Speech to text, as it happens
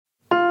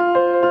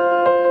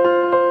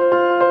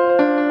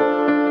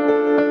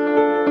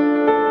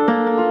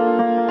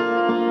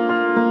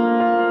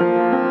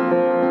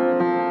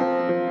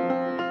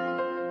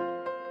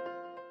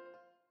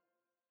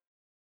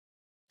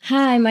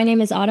my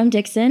name is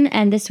Dickson,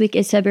 and this week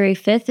is February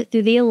 5th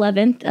through the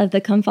 11th of the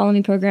Come Follow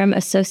Me program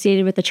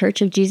associated with the Church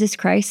of Jesus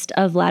Christ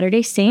of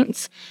Latter-day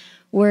Saints.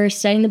 We're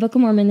studying the Book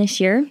of Mormon this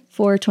year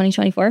for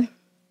 2024.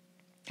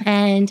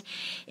 And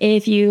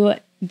if you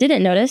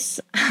didn't notice,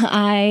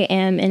 I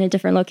am in a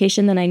different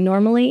location than I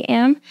normally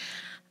am.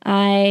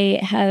 I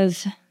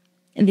have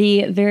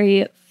the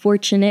very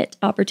fortunate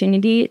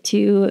opportunity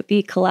to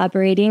be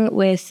collaborating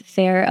with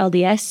Fair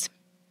LDS,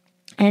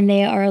 and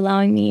they are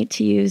allowing me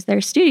to use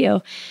their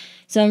studio.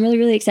 So I'm really,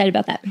 really excited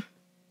about that.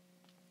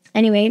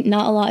 Anyway,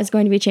 not a lot is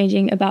going to be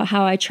changing about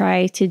how I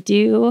try to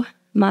do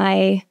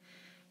my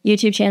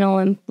YouTube channel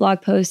and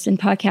blog posts and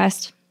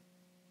podcast.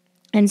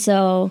 And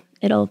so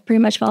it'll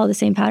pretty much follow the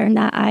same pattern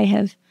that I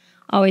have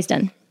always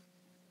done.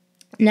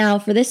 Now,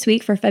 for this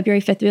week, for February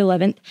 5th through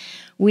 11th,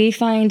 we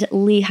find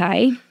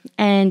Lehi,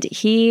 and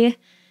he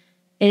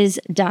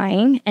is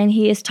dying, and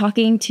he is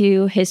talking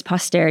to his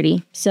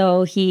posterity.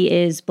 So he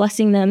is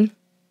blessing them,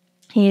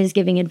 he is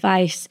giving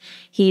advice,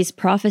 he's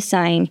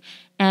prophesying,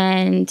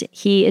 and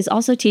he is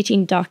also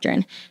teaching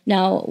doctrine.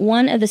 Now,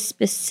 one of the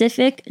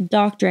specific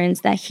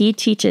doctrines that he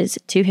teaches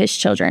to his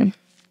children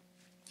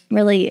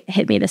really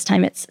hit me this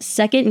time. It's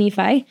 2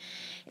 Nephi.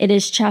 It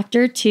is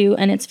chapter 2,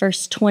 and it's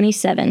verse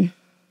 27.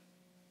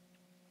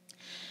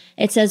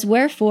 It says,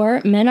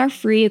 "Wherefore men are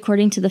free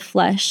according to the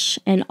flesh,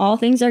 and all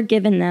things are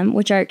given them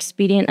which are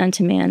expedient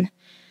unto man.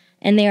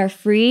 And they are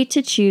free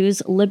to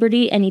choose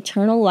liberty and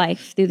eternal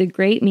life through the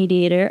great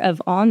mediator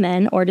of all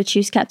men, or to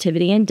choose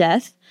captivity and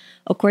death,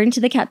 according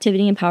to the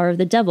captivity and power of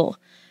the devil.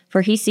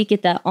 For he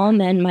seeketh that all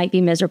men might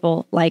be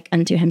miserable like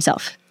unto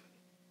himself."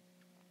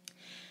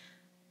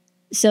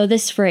 So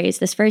this phrase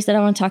that I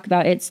want to talk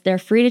about, it's they're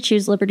free to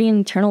choose liberty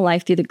and eternal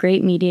life through the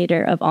great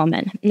mediator of all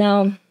men.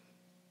 Now,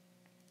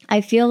 I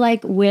feel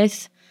like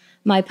with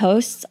my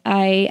posts,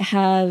 I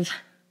have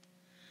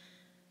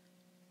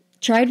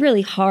tried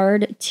really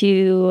hard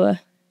to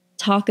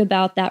talk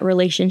about that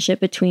relationship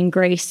between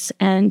grace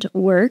and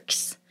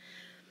works.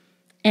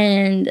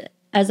 And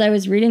as I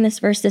was reading this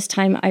verse this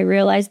time, I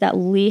realized that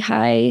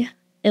Lehi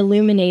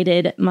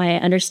illuminated my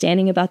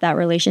understanding about that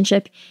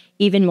relationship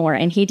even more.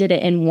 And he did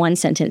it in one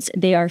sentence.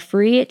 They are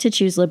free to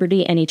choose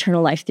liberty and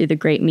eternal life through the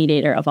great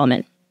mediator of all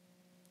men.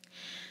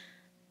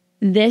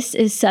 This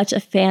is such a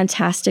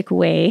fantastic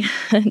way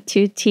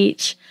to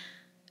teach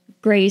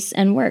grace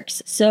and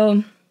works.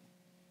 So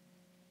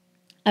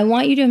I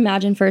want you to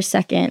imagine for a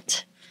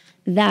second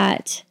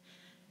that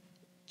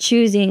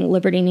choosing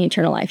liberty and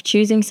eternal life,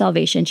 choosing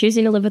salvation,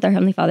 choosing to live with our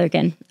Heavenly Father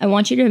again, I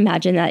want you to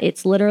imagine that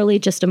it's literally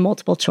just a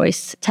multiple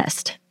choice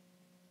test.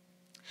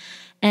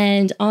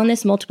 And on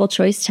this multiple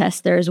choice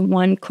test, there's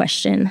one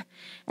question.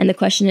 And the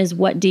question is,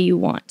 what do you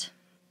want?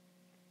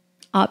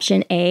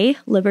 Option A,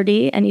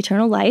 liberty and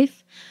eternal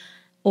life.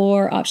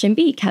 Or option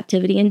B,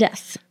 captivity and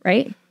death,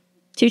 right?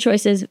 Two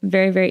choices,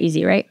 very, very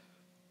easy, right?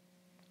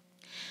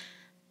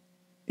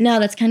 Now,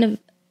 it's kind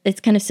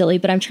of silly,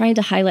 but I'm trying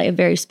to highlight a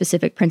very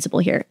specific principle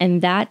here,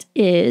 and that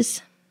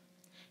is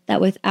that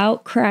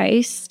without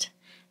Christ,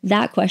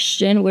 that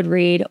question would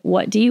read,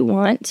 what do you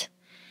want?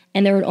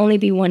 And there would only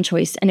be one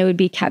choice, and it would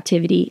be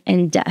captivity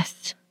and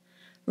death,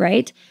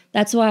 right?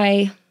 That's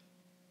why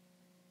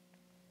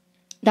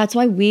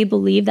we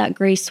believe that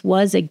grace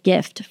was a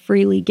gift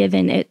freely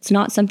given. It's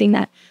not something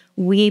that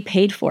we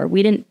paid for.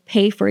 We didn't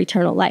pay for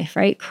eternal life,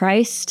 right?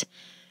 Christ,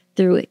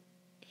 through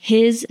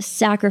his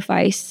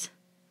sacrifice,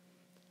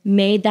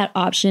 made that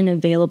option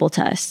available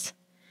to us.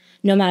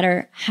 No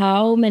matter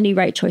how many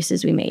right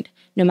choices we made,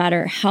 no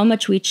matter how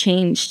much we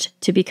changed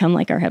to become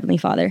like our Heavenly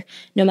Father,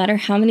 no matter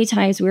how many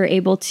times we were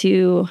able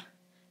to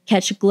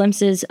catch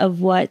glimpses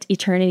of what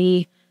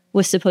eternity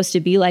was supposed to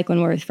be like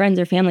when we're with friends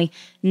or family,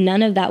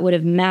 none of that would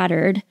have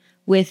mattered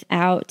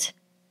without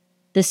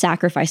the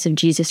sacrifice of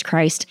Jesus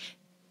Christ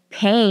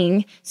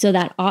paying so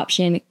that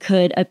option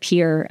could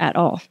appear at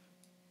all.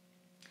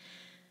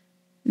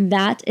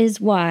 That is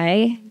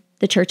why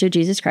the Church of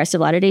Jesus Christ of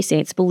Latter-day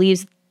Saints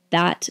believes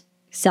that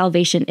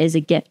salvation is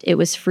a gift. It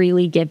was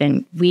freely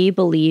given. We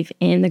believe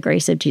in the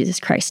grace of Jesus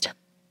Christ.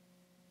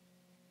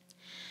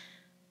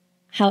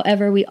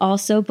 However, we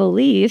also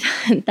believe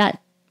that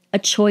a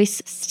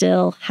choice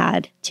still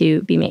had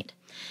to be made.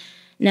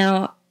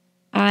 Now,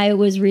 I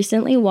was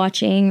recently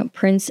watching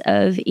Prince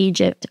of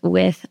Egypt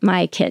with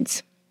my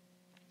kids.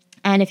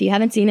 And if you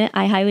haven't seen it,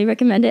 I highly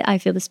recommend it. I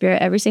feel the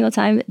Spirit every single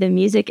time. The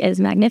music is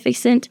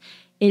magnificent.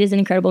 It is an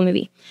incredible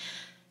movie.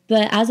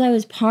 But as I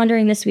was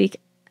pondering this week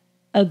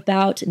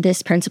about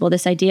this principle,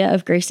 this idea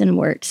of grace and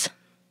works,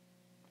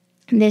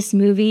 this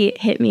movie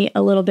hit me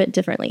a little bit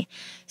differently.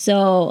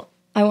 So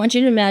I want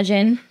you to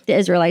imagine the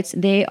Israelites.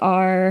 They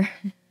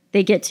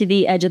get to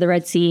the edge of the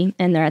Red Sea,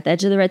 and they're at the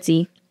edge of the Red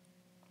Sea.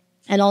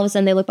 And all of a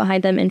sudden they look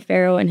behind them, and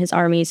Pharaoh and his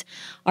armies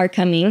are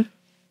coming,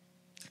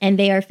 and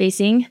they are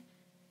facing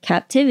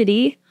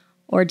captivity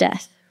or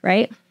death,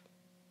 right?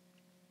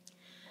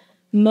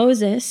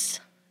 Moses,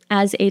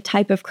 as a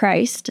type of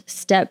Christ,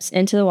 steps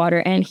into the water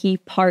and he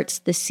parts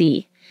the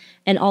sea.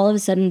 And all of a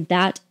sudden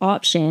that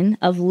option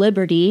of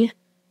liberty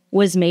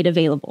was made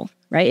available.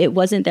 right? It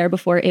wasn't there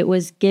before. It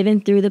was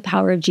given through the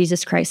power of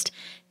Jesus Christ.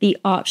 The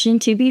option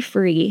to be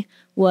free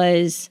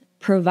was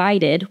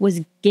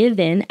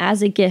given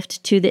as a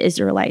gift to the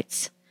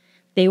Israelites.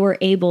 They were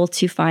able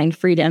to find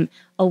freedom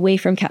away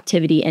from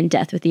captivity and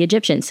death with the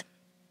Egyptians.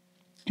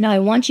 Now, I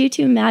want you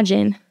to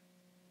imagine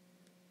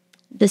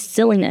the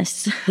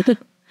silliness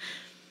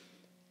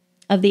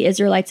of the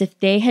Israelites if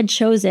they had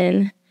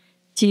chosen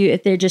to,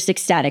 if they're just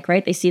ecstatic,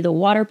 right? They see the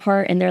water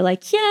part and they're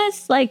like,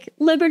 yes, like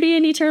liberty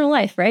and eternal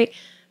life, right?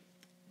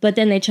 But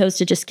then they chose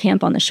to just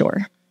camp on the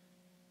shore.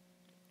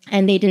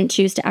 And they didn't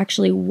choose to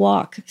actually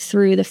walk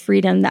through the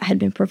freedom that had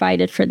been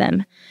provided for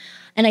them.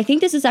 And I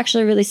think this is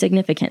actually really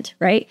significant,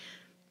 right?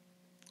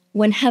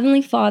 When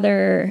Heavenly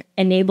Father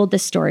enabled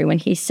this story, when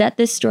he set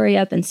this story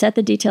up and set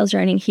the details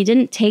running, he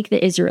didn't take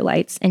the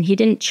Israelites and he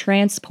didn't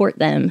transport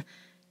them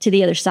to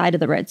the other side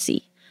of the Red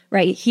Sea,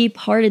 right? He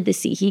parted the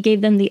sea. He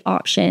gave them the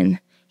option.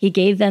 He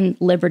gave them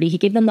liberty. He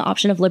gave them the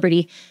option of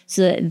liberty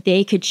so that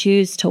they could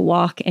choose to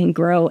walk and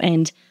grow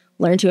and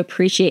learn to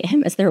appreciate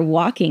him as they're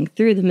walking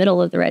through the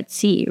middle of the Red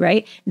Sea,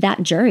 right?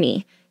 That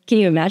journey. Can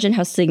you imagine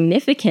how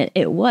significant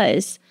it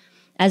was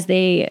as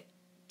they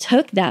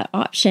took that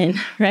option,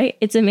 right?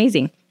 It's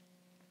amazing.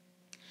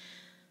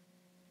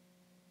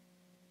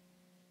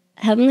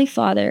 Heavenly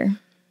Father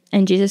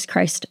and Jesus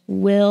Christ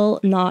will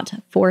not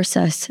force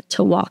us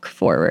to walk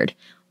forward.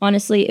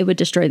 Honestly, it would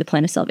destroy the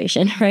plan of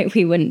salvation, right?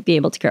 We wouldn't be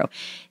able to grow.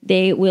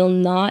 They will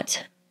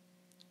not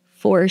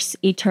force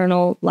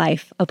eternal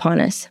life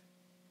upon us.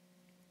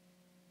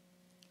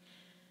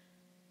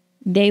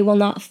 They will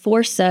not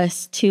force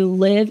us to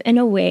live in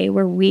a way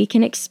where we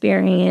can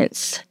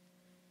experience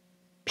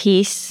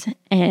peace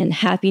and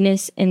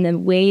happiness in the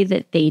way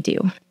that they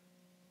do.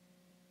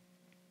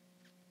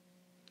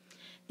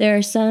 There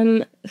are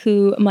some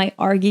who might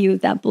argue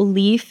that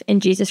belief in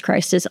Jesus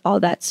Christ is all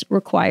that's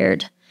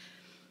required.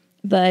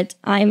 But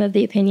I'm of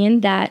the opinion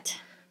that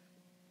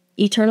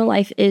eternal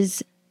life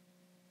is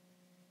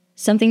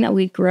something that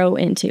we grow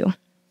into.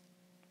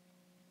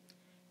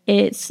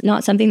 It's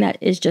not something that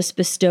is just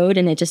bestowed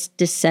and it just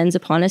descends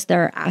upon us.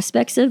 There are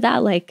aspects of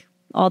that, like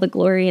all the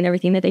glory and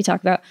everything that they talk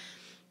about.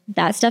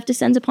 That stuff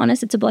descends upon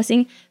us. It's a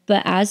blessing.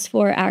 But as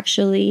for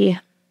actually,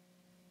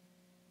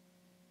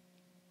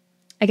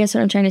 I guess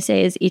what I'm trying to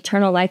say is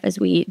eternal life as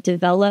we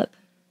develop,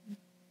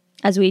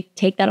 as we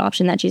take that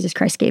option that Jesus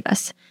Christ gave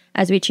us,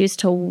 as we choose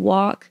to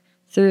walk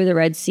through the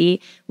Red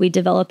Sea, we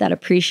develop that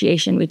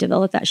appreciation, we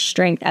develop that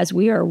strength as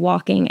we are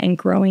walking and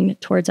growing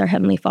towards our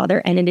Heavenly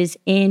Father. And it is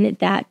in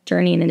that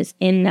journey and it is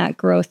in that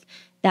growth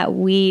that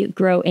we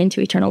grow into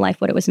eternal life,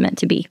 what it was meant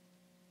to be.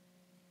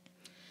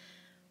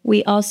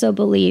 We also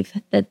believe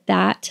that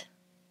that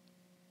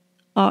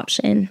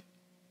option,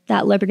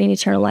 that liberty and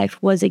eternal life,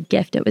 was a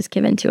gift. It was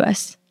given to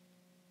us.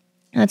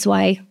 That's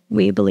why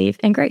we believe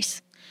in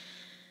grace.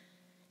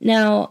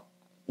 Now,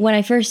 when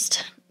I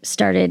first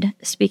started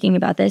speaking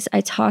about this, I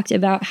talked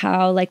about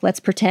how, like, let's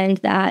pretend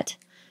that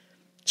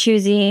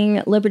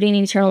choosing liberty and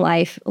eternal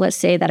life, let's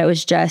say that it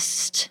was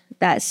just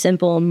that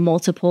simple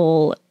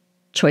multiple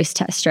choice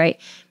test, right?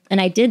 And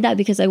I did that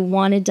because I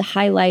wanted to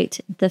highlight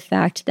the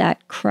fact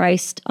that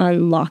Christ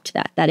unlocked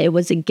that it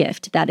was a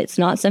gift, that it's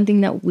not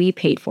something that we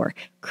paid for.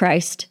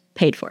 Christ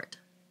paid for it.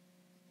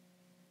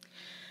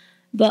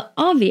 But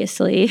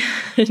obviously,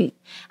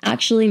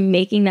 actually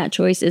making that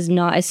choice is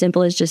not as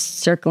simple as just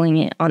circling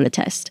it on the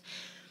test.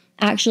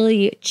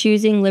 Actually,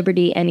 choosing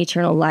liberty and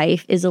eternal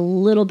life is a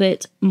little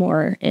bit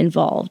more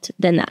involved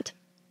than that.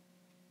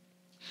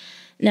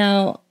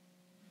 Now,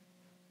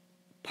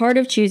 part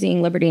of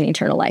choosing liberty and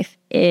eternal life,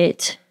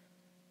 it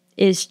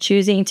is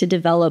choosing to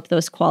develop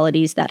those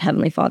qualities that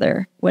Heavenly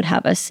Father would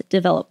have us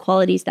develop,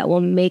 qualities that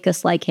will make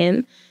us like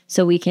him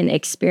so we can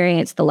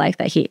experience the life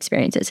that he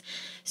experiences.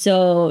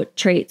 So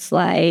traits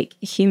like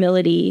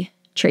humility,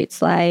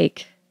 traits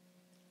like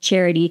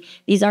charity,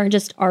 these aren't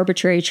just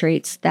arbitrary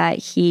traits that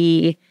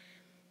he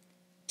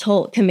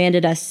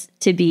commanded us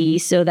to be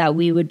so that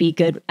we would be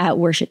good at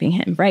worshiping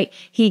him, right?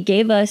 He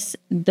gave us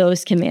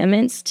those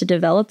commandments to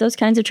develop those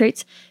kinds of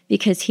traits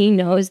because he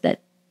knows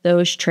that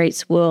those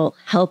traits will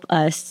help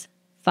us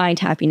find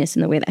happiness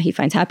in the way that he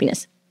finds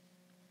happiness.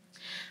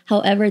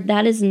 However,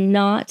 that is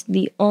not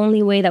the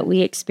only way that we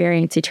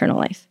experience eternal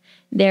life.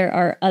 There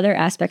are other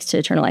aspects to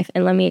eternal life,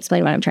 and let me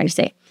explain what I'm trying to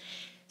say.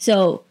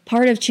 So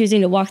part of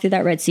choosing to walk through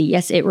that Red Sea,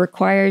 yes, it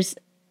requires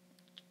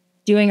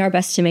doing our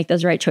best to make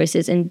those right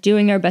choices and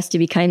doing our best to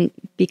become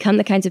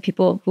the kinds of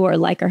people who are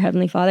like our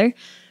Heavenly Father.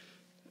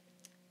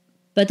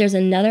 But there's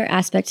another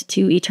aspect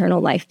to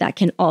eternal life that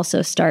can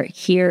also start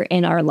here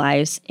in our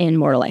lives in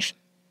mortal life.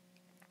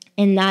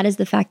 And that is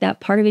the fact that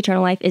part of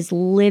eternal life is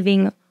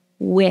living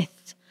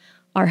with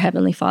our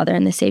Heavenly Father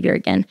and the Savior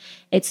again.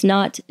 It's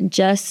not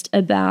just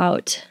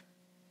about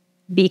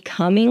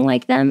becoming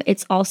like them,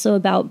 it's also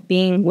about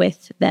being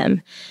with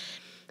them.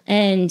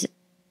 And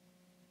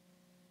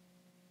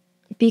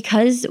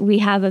because we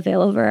have a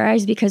veil over our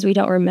eyes, because we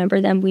don't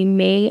remember them, we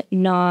may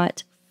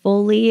not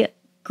fully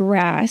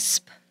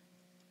grasp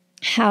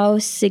how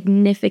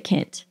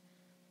significant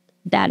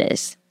that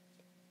is.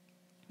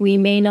 We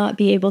may not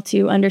be able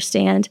to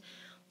understand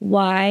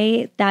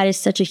why that is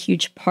such a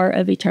huge part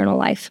of eternal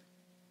life,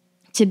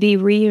 to be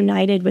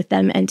reunited with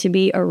them and to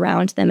be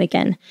around them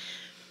again.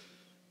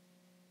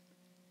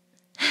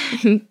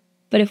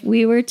 But if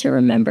we were to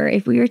remember,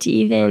 if we were to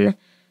even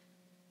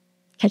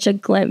catch a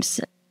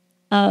glimpse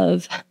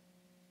of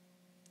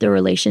the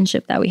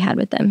relationship that we had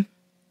with them,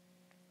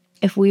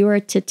 if we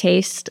were to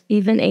taste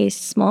even a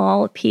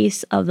small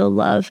piece of the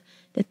love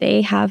that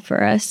they have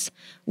for us,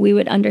 we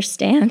would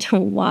understand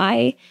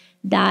why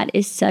that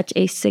is such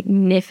a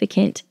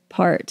significant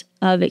part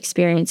of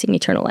experiencing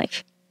eternal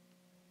life.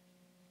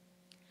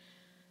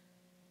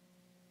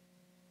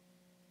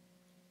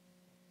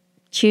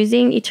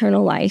 Choosing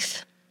eternal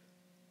life,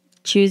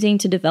 choosing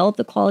to develop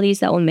the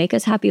qualities that will make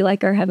us happy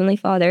like our Heavenly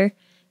Father,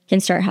 can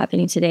start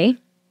happening today.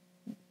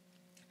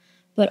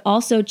 But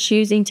also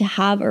choosing to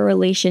have a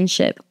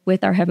relationship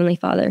with our Heavenly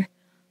Father,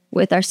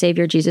 with our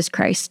Savior, Jesus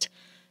Christ.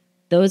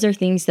 Those are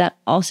things that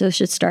also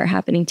should start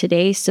happening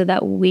today so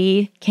that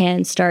we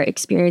can start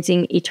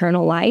experiencing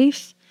eternal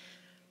life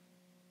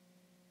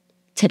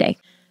today.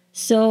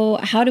 So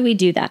how do we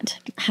do that?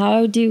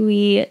 How do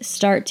we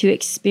start to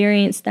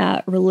experience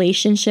that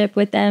relationship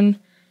with them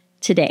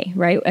today,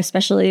 right?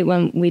 Especially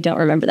when we don't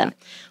remember them.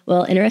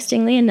 Well,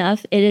 interestingly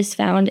enough, it is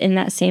found in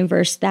that same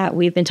verse that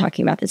we've been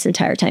talking about this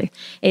entire time.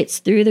 It's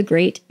through the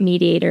great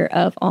mediator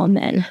of all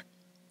men.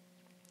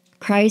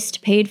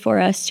 Christ paid for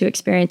us to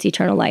experience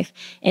eternal life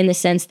in the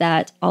sense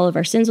that all of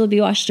our sins will be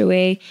washed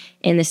away,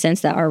 in the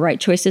sense that our right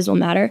choices will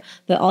matter,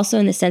 but also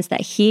in the sense that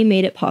he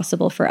made it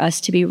possible for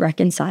us to be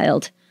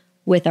reconciled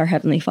with our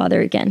Heavenly Father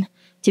again,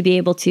 to be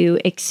able to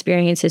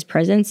experience his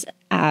presence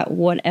at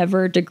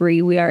whatever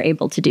degree we are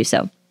able to do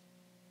so.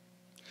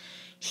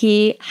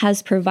 He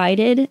has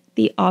provided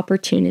the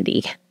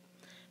opportunity,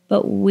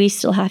 but we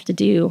still have to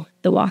do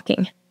the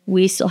walking.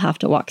 We still have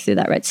to walk through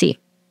that Red Sea.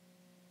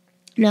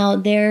 Now,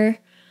 there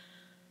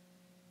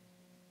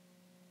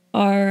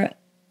are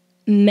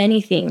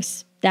many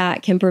things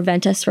that can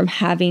prevent us from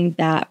having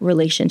that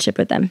relationship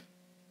with them.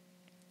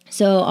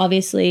 So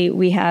obviously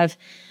we have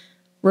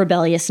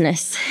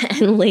rebelliousness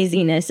and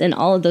laziness and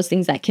all of those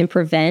things that can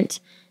prevent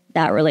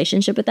that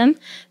relationship with them.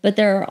 But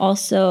there are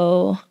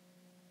also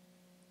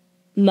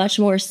much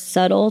more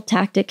subtle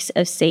tactics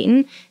of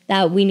Satan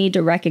that we need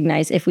to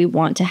recognize if we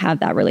want to have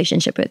that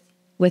relationship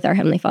with our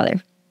Heavenly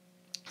Father.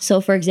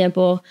 So for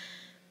example,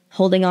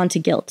 holding on to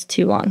guilt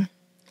too long.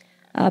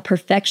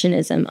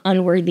 Perfectionism,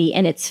 unworthy.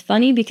 And it's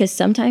funny because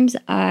sometimes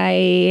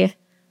I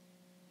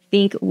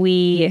think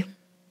we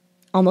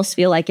almost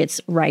feel like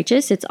it's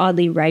righteous. It's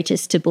oddly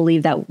righteous to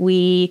believe that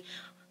we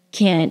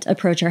can't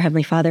approach our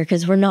Heavenly Father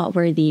because we're not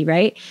worthy,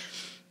 right?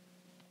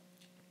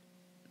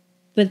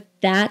 But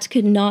that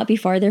could not be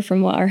farther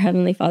from what our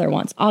Heavenly Father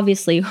wants.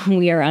 Obviously,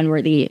 we are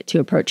unworthy to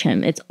approach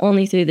him. It's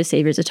only through the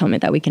Savior's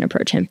atonement that we can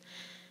approach him.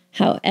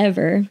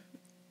 However,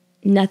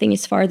 nothing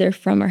is farther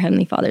from our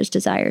Heavenly Father's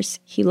desires.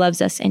 He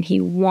loves us and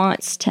he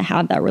wants to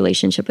have that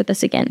relationship with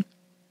us again.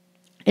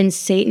 And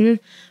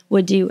Satan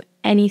would do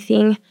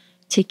anything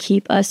to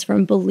keep us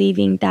from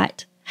believing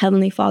that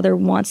Heavenly Father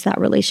wants that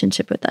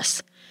relationship with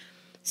us.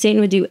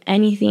 Satan would do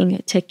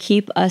anything to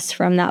keep us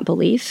from that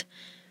belief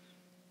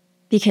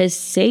because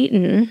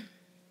Satan,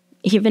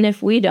 even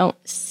if we don't,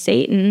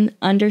 Satan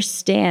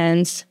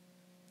understands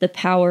the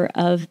power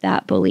of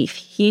that belief.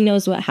 He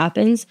knows what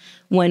happens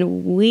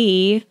when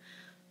we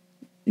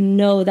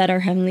know that our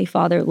Heavenly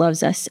Father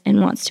loves us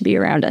and wants to be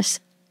around us.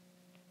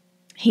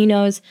 He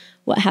knows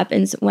what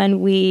happens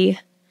when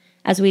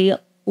as we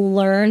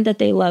learn that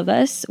they love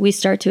us, we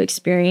start to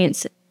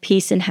experience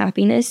peace and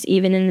happiness,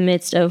 even in the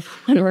midst of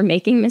when we're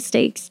making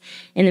mistakes,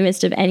 in the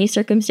midst of any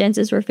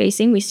circumstances we're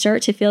facing. We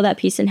start to feel that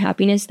peace and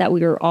happiness that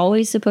we were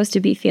always supposed to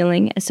be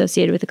feeling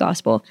associated with the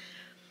gospel.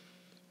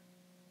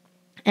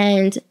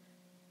 And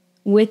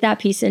with that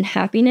peace and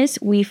happiness,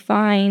 we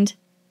find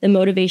the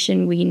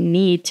motivation we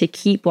need to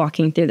keep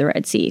walking through the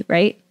Red Sea,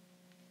 right?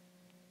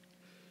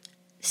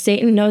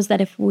 Satan knows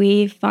that if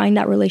we find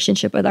that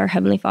relationship with our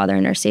Heavenly Father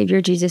and our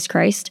Savior, Jesus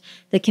Christ,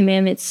 the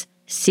commandments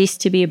cease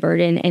to be a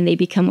burden and they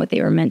become what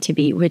they were meant to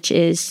be, which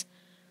is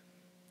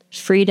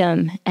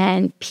freedom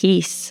and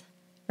peace,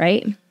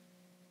 right?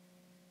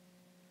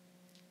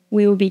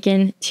 We will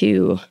begin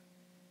to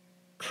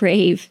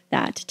crave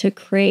that, to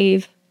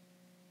crave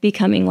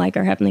becoming like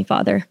our Heavenly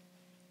Father.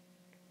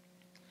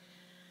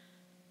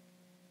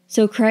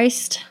 So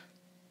Christ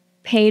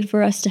paid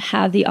for us to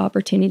have the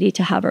opportunity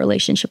to have a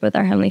relationship with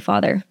our Heavenly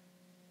Father.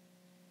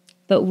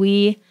 But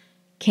we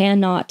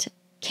cannot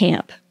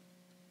camp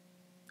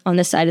on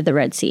the side of the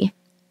Red Sea.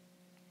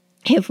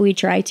 If we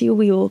try to,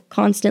 we will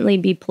constantly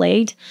be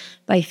plagued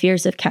by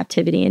fears of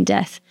captivity and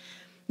death.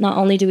 Not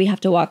only do we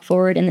have to walk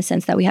forward in the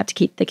sense that we have to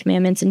keep the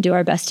commandments and do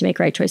our best to make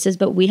right choices,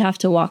 but we have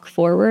to walk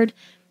forward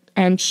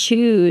and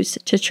choose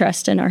to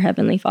trust in our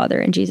Heavenly Father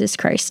and Jesus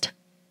Christ.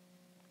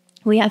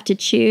 We have to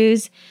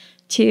choose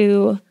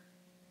to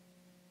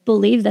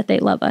believe that they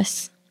love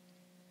us.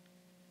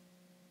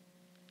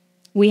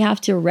 We have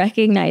to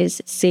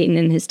recognize Satan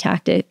and his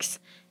tactics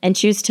and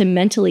choose to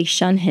mentally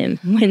shun him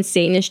when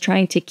Satan is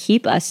trying to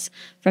keep us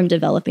from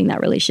developing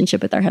that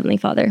relationship with our Heavenly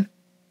Father.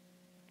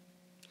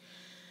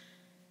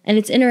 And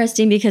it's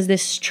interesting because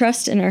this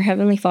trust in our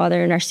Heavenly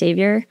Father and our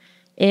Savior,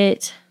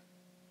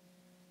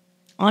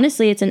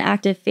 honestly, it's an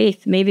act of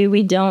faith. Maybe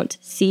we don't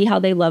see how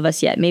they love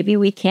us yet. Maybe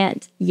we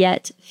can't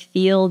yet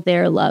feel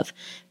their love.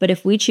 But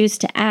if we choose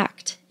to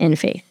act in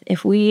faith,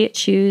 if we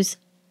choose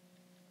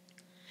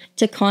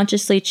to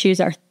consciously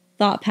choose our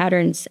thought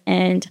patterns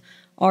and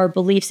our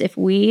beliefs, if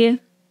we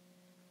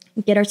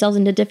get ourselves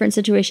into different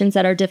situations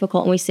that are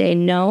difficult and we say,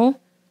 no,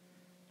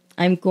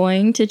 I'm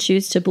going to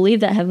choose to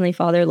believe that Heavenly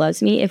Father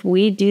loves me. If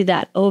we do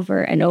that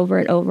over and over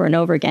and over and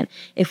over again,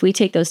 if we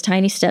take those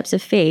tiny steps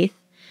of faith,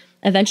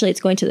 eventually it's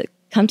going to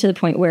come to the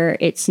point where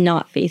it's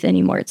not faith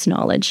anymore, it's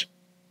knowledge,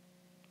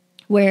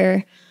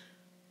 where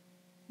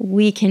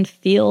we can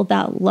feel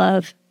that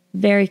love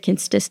very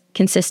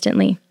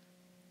consistently.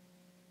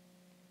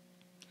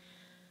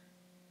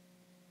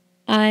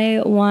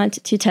 I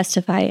want to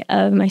testify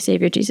of my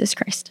Savior, Jesus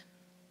Christ.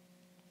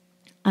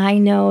 I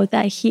know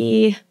that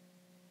he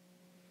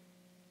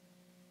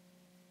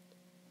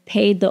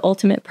paid the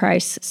ultimate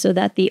price so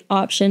that the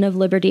option of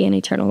liberty and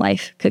eternal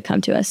life could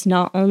come to us,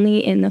 not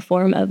only in the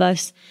form of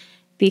us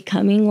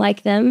becoming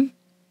like them,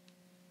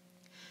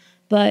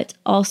 but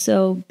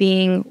also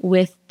being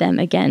with them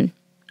again.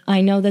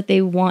 I know that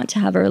they want to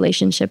have a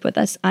relationship with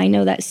us. I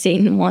know that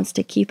Satan wants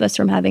to keep us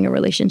from having a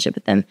relationship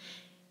with them.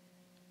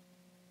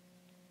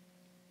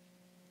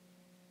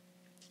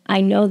 I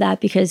know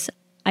that because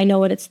I know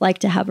what it's like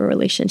to have a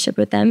relationship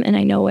with them, and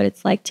I know what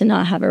it's like to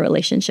not have a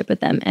relationship with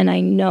them. And I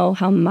know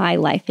how my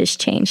life has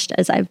changed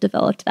as I've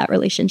developed that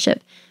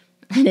relationship.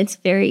 And it's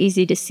very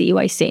easy to see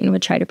why Satan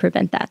would try to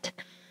prevent that,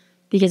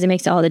 because it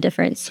makes all the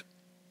difference.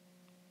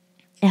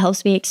 It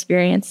helps me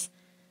experience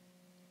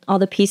all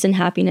the peace and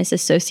happiness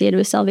associated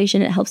with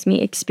salvation. It helps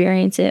me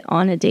experience it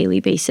on a daily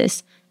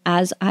basis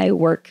as I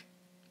work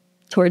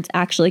towards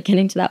actually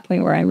getting to that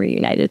point where I'm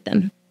reunited with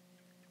them.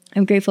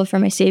 I'm grateful for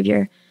my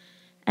Savior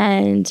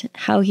and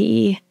how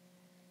he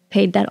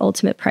paid that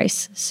ultimate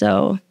price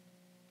so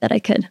that I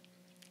could.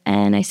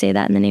 And I say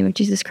that in the name of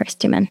Jesus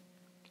Christ. Amen.